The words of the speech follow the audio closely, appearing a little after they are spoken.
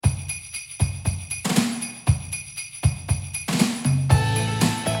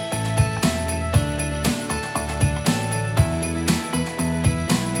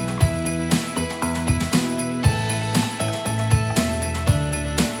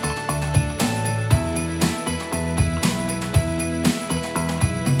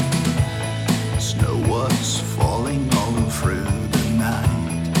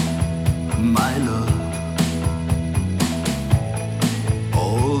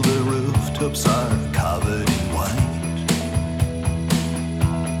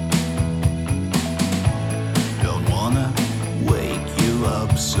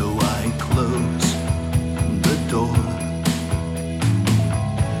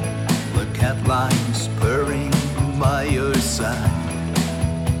cat lies purring by your side.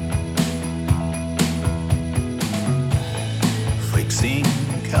 Fixing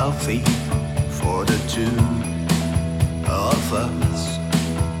coffee for the two of us.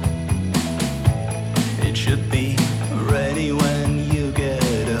 It should be ready when you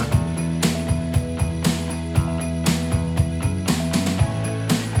get up.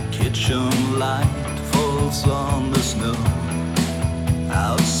 Kitchen light falls on the snow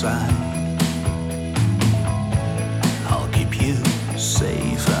outside. I'll keep you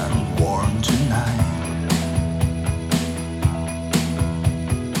safe and warm tonight.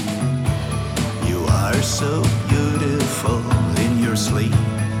 You are so beautiful in your sleep,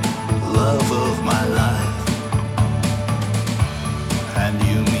 love of my life. And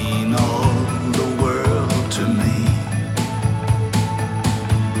you mean all the world to me.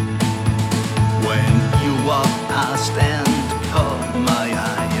 When you walk past and caught my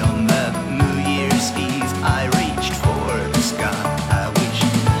eye on that New Year's Eve, I reached for the sky. I wish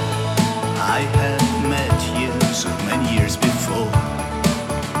I had met you so many years before.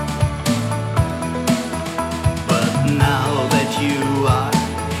 But now that you are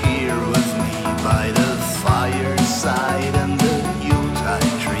here with me by the fireside and the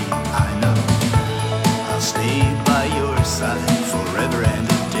Yuletide tree, I know I'll stay by your side forever and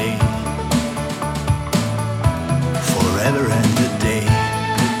a day. Forever and a day.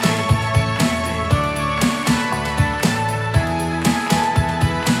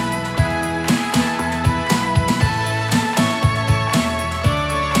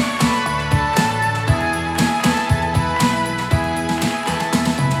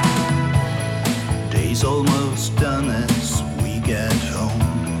 Day's almost done as we get home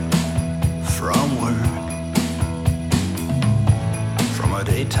from work, from our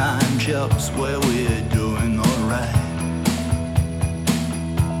daytime jobs where we're doing alright.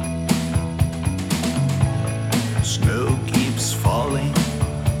 Snow keeps falling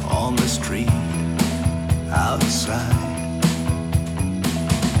on the street outside.